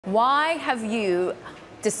Why have you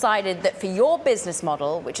decided that for your business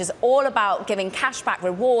model, which is all about giving cashback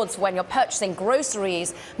rewards when you're purchasing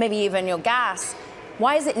groceries, maybe even your gas,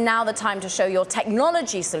 why is it now the time to show your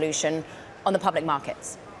technology solution on the public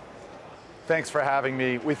markets? Thanks for having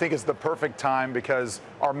me. We think it's the perfect time because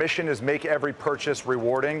our mission is make every purchase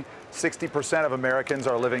rewarding. 60% of Americans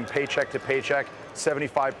are living paycheck to paycheck.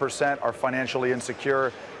 75% are financially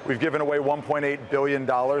insecure. We've given away $1.8 billion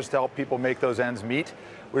to help people make those ends meet.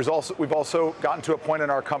 We've also gotten to a point in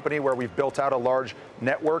our company where we've built out a large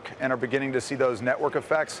network and are beginning to see those network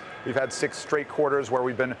effects. We've had 6 straight quarters where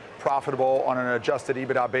we've been profitable on an adjusted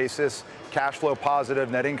EBITDA basis, cash flow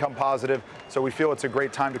positive, net income positive. So we feel it's a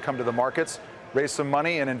great time to come to the markets, raise some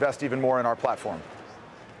money, and invest even more in our platform.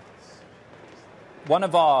 One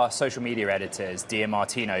of our social media editors, Dia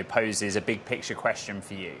Martino, poses a big picture question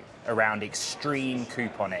for you around extreme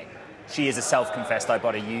couponing. She is a self-confessed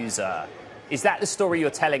Ibotta user. Is that the story you're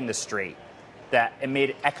telling the street? That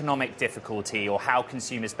amid economic difficulty or how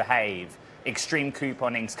consumers behave, extreme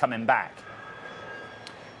couponing's coming back?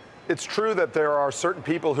 It's true that there are certain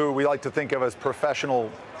people who we like to think of as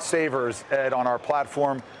professional savers, Ed, on our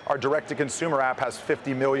platform. Our direct-to-consumer app has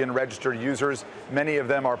 50 million registered users. Many of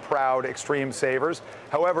them are proud extreme savers.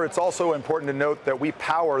 However, it's also important to note that we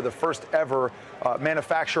power the first ever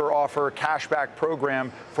manufacturer offer cashback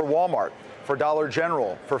program for Walmart, for Dollar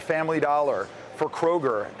General, for Family Dollar, for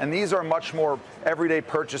Kroger. And these are much more everyday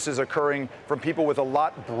purchases occurring from people with a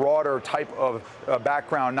lot broader type of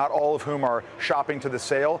background, not all of whom are shopping to the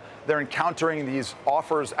sale. They're encountering these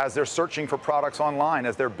offers as they're searching for products online,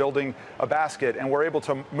 as they're building a basket, and we're able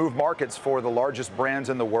to move markets for the largest brands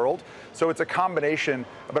in the world. So it's a combination,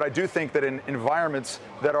 but I do think that in environments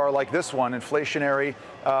that are like this one, inflationary,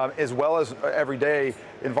 as well as everyday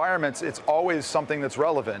environments, it's always something that's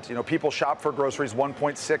relevant. You know, people shop for groceries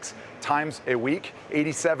 1.6 times a week.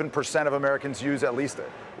 87% of Americans use at least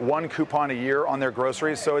one coupon a year on their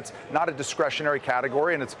groceries. So it's not a discretionary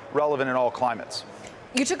category, and it's relevant in all climates.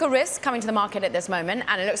 You took a risk coming to the market at this moment,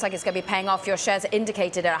 and it looks like it's going to be paying off. Your shares are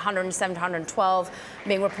indicated at 107 to 112,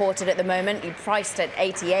 being reported at the moment. You priced at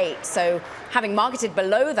 88. So having marketed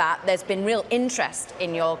below that, there's been real interest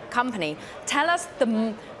in your company. Tell us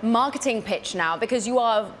the marketing pitch now, because you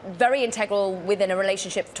are very integral within a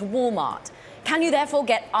relationship to Walmart. Can you therefore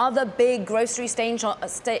get other big grocery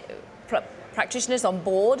practitioners on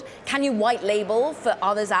board? Can you white label for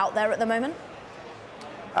others out there at the moment?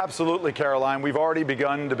 Absolutely, Caroline. We've already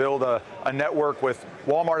begun to build a network with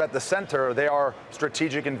Walmart at the center. They are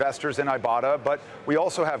strategic investors in Ibotta, but we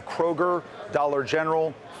also have Kroger, Dollar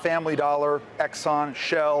General, Family Dollar, Exxon,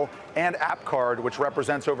 Shell, and AppCard, which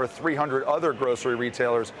represents over 300 other grocery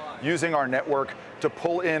retailers, using our network to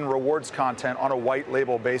pull in rewards content on a white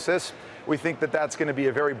label basis. We think that that's going to be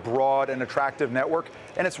a very broad and attractive network,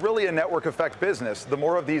 and it's really a network effect business. The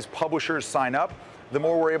more of these publishers sign up, the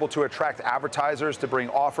more we're able to attract advertisers to bring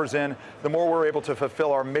offers in, the more we're able to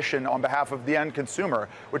fulfill our mission on behalf of the end consumer,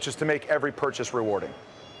 which is to make every purchase rewarding.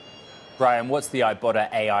 Bryan, what's the Ibotta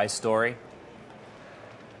AI story?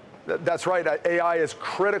 That's right. AI is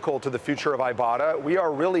critical to the future of Ibotta. We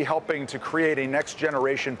are really helping to create a next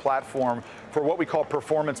generation platform for what we call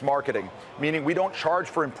performance marketing, meaning we don't charge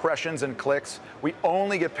for impressions and clicks. We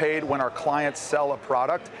only get paid when our clients sell a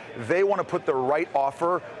product. They want to put the right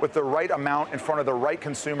offer with the right amount in front of the right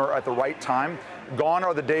consumer at the right time. Gone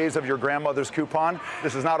are the days of your grandmother's coupon.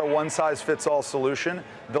 This is not a one-size-fits-all solution.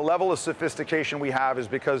 The level of sophistication we have is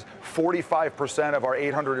because 45% of our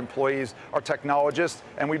 800 employees are technologists,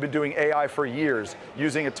 and we've been doing AI for years,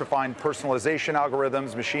 using it to find personalization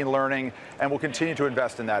algorithms, machine learning, and we'll continue to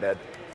invest in that, Ed.